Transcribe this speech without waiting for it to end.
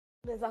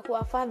Unaweza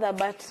kuwa father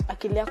but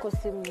akili yako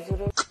si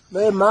mzuri.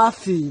 Wewe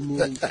mafi ni.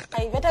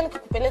 Hata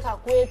nikikupeleka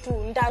kwetu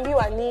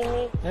nitaambiwa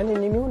nini? Yaani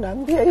nini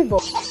unaambia hivyo?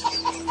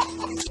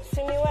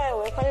 Si ni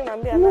wewe, kwani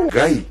naambia nani?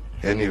 Guy,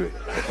 anyway.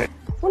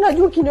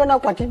 Unajua ukiniona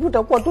kwa TV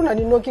utakuwa tu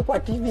unaninoki kwa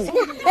TV.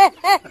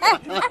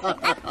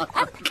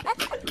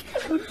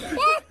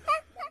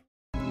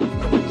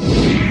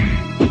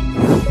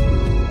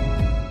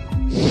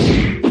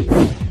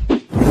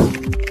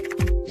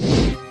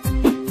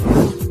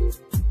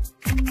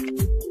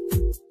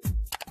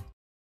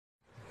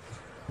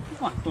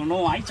 Tôi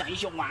nói chạy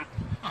xuống mà.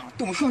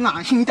 Tôi说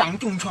哪心长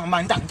中创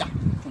满长长，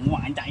我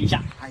玩等一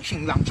下。还是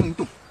狼生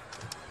动。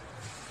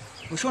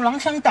我说狼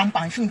山当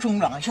板是中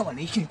狼，是我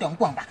的心当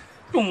光吧。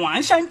东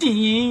玩山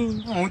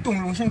顶。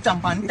东龙山长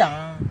板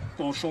当。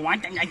我说完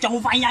等下就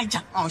翻一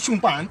下。上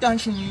板当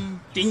是。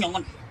点用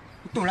啊？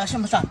东来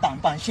山上当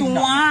板心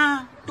东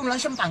啊。东来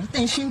山板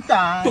当心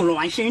当。东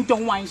玩心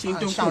东玩心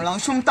东。小狼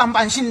兄当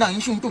板心狼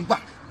兄东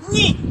吧。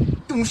你。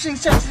东山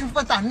山是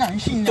不打男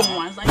性的。东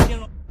玩山心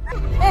了。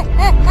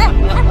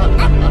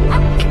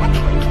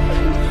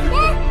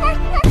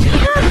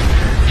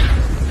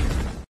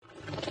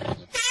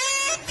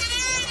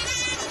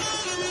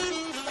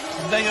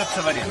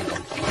Сдается в аренду.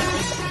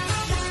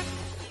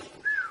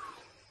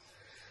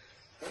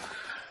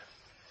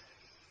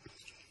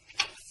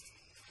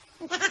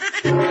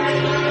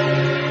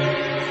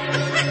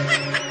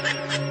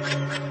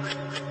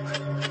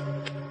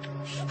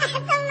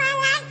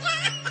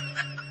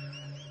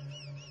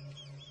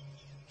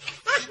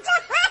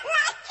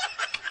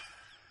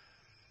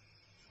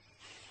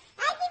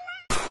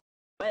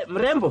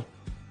 Mrembo.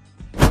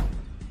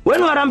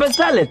 Wewe warambe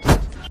salad.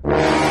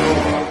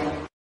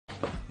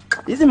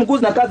 Hizi mguu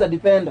zinakaza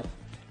defender.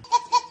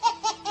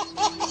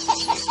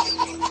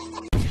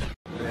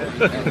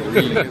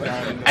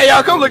 Hey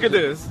y'all, come look at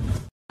this.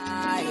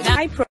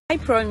 I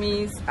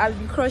promise I'll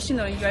be crushing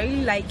on you. I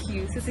really like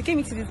you. Since you came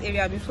into this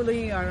area, I've been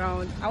following you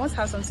around. I want to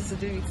have something to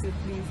do with you,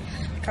 please.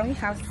 Can we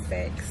have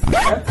sex?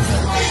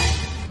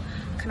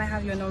 Can I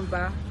have your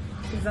number?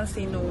 Please don't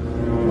say no.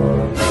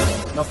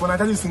 Now for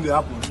that single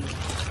happen.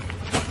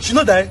 She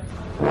no die.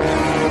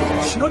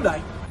 She no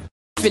die.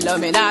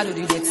 Phenomenal,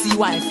 do the see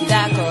wine for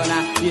that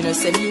corner. You know,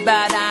 say me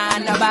bad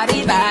and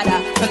nobody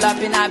bad. Pull up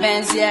in a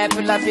Benz, yeah,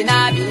 pull up in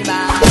a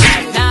Beamer.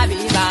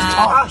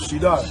 Ah, she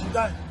died. She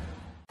died.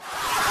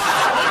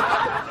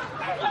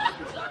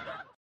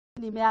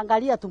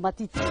 Nimeangalia tu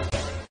matiti.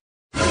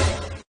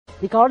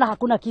 Nikaona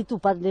hakuna kitu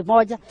pande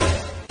moja.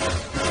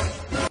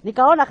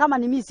 Nikaona kama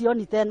ni mimi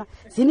sioni tena.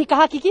 Si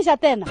nikahakikisha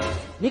tena.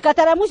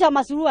 Nikateremsha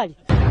masuruali.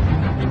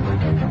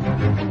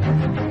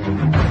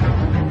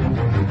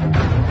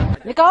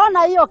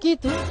 Nikaona hiyo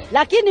kitu,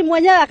 lakini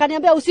mwenyewe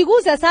akaniambia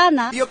usiguse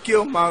sana. Dio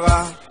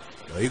kiomaga.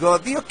 Oigo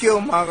dio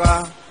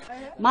kiomaga.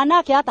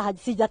 Manake hata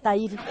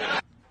hajisijatairi.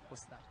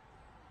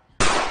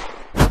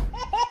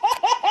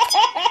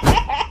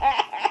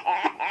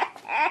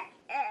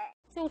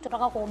 Si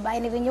utatoka kwa ubaya,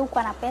 ni venye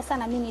uko na pesa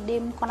na mimi ni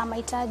demu, kuna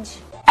mahitaji.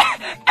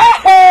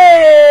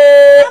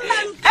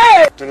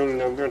 Tena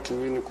unaniambia tu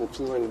mimi niko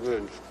poor in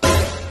bed.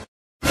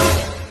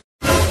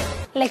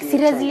 Like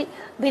seriously,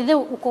 bedhe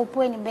uko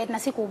poor in bed na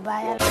si kwa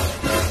ubaya.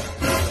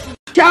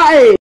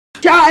 Chai!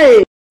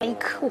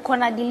 Like uko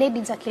na delayed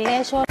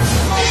ejaculation.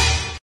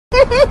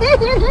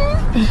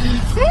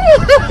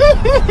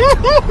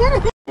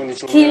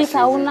 Kill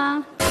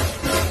sauna.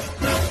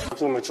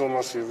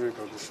 Umechoma CV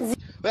kabisa.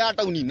 Wewe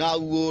hata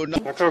uninauo.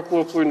 Nataka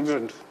kuwa poor in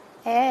bed.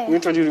 Ni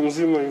tajiri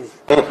mzima hivi.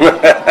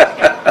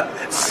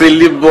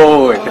 Silly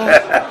boy.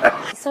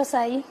 So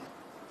sahi,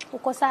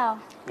 uko sawa?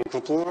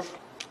 Niko poor.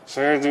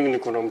 Sasa hivi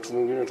niko na mtu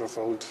mwingine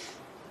tofauti.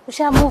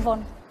 Usha move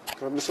on.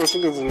 Kabisa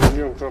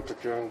singevumilia kukaa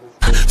peke yangu.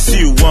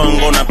 Si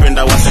uongo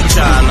napenda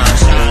wasichana.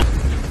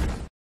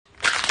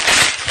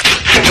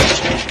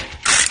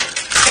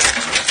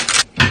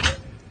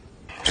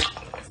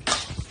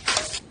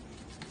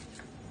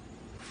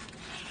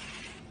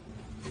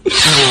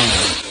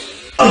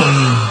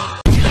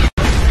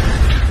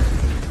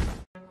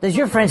 Does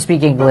your friend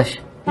speak English?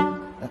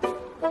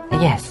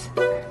 Yes.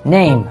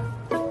 Name?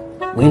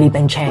 Willie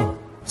Ben Chang.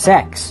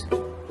 Sex?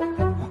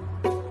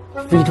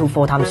 3 to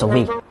 4 times a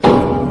week.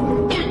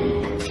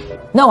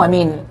 No, I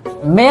mean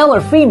male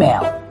or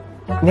female?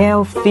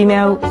 Male,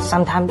 female,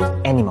 sometimes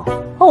animal.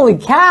 Holy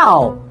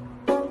cow!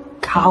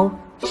 Cow,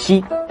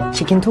 sheep,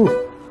 chicken too.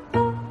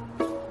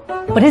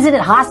 But isn't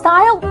it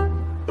hostile?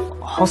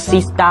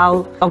 Horsey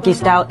style, donkey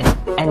style,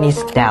 and any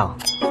style.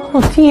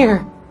 Oh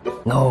dear.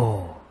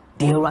 No.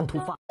 Deer run too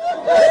far.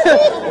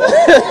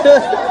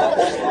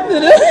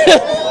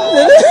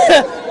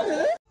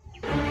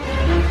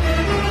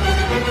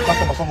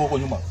 Kaka masomo huko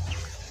nyuma.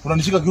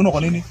 Unanishika kiuno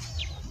kwa nini?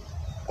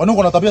 Kwa nini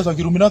uko na tabia za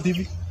kiruminati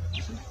hivi?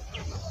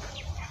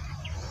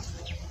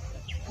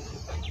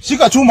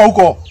 Shika chuma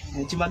huko.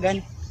 Chuma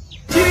gani?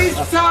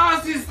 Jesus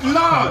is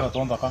Lord.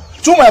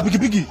 Chuma ya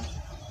pikipiki.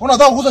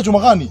 Unataka kuuza chuma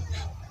gani?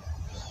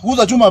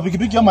 Kuuza chuma ya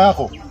pikipiki ama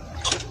yako?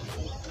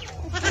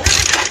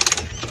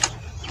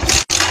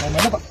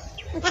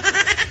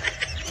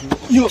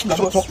 Yo,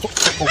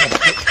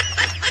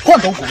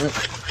 Panda huko wewe.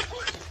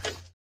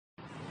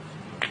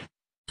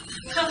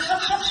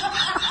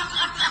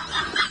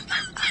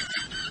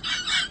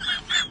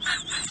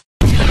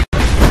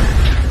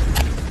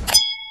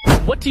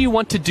 What do you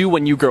want to do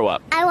when you grow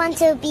up? I want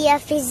to be a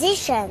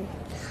physician.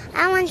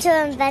 I want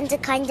to invent a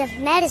kind of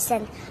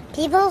medicine.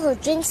 People who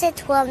drinks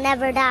it will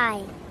never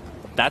die.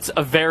 That's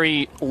a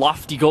very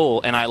lofty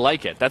goal, and I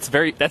like it. That's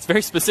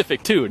very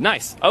specific too.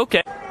 Nice.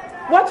 Okay.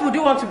 What would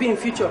you want to be in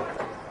future?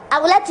 I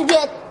would like to be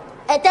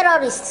a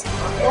terrorist. I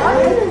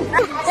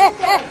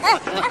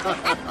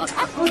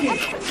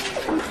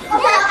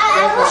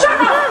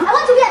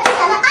want to be a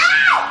terrorist.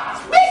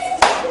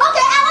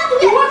 Okay, I want to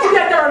be You want to be a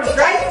terrorist,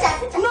 right?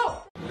 No.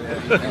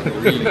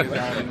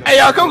 Hey,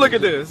 y'all, come look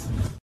at this.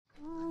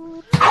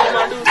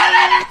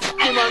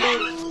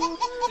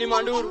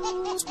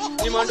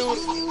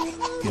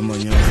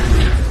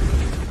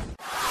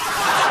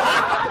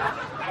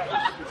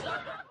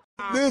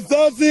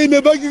 Risasi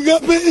imebaki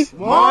ngapi?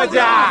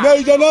 Moja. Na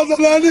itanaza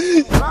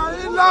nani?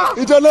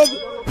 Itanaza.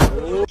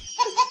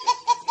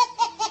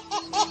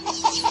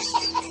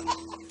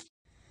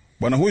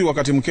 Bwana huyu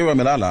wakati mkewe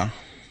amelala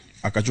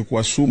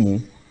akachukua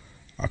sumu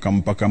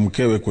akampaka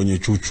mkewe kwenye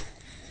chuchu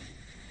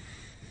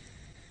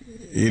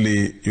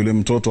ili yule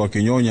mtoto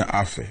akinyonya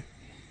afe.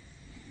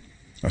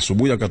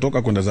 Asubuhi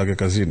akatoka kwenda zake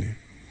kazini.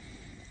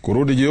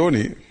 Kurudi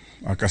jioni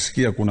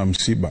akasikia kuna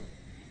msiba.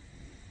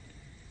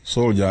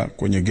 Soldier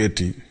kwenye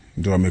geti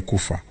ndio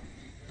amekufa.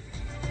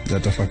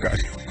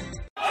 Jatafakari.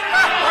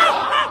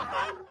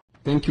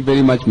 Thank you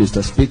very much,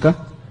 Mr. Speaker.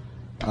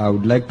 I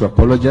would like to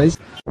apologize.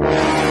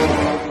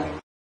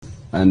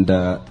 And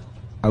I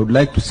would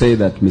like to say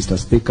that, Mr.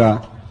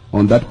 Speaker,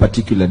 on that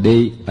particular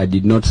day, I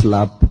did not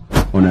slap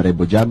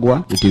Honorable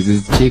Jaguar. It is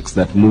his cheeks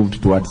that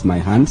moved towards my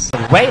hands.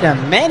 Wait a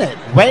minute.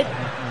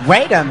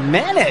 Wait a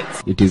minute.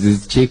 It is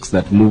his cheeks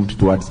that moved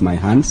towards my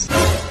hands.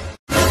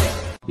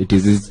 It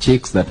is his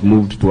cheeks that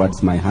moved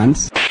towards my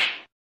hands.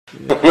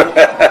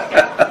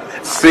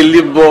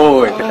 Silly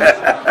boy.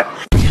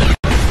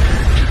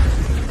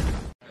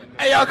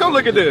 Hey, y'all, come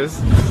look at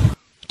this.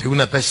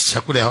 Una pesa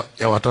chakula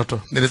ya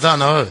watoto. Nilizaa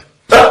na wewe.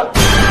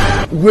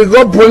 We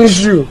God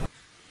punish you.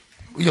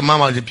 Huyo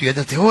mama alipiga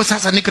tete. Oh,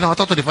 sasa niko na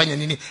watoto nifanye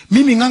nini?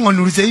 Mimi ng'ango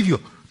niulize hivyo.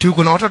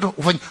 Tuko na watoto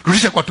ufanye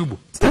rudisha kwa tubo.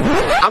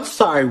 I'm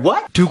sorry,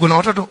 what? Tuko na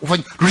watoto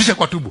ufanye rudisha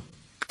kwa tubo.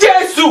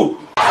 Yesu!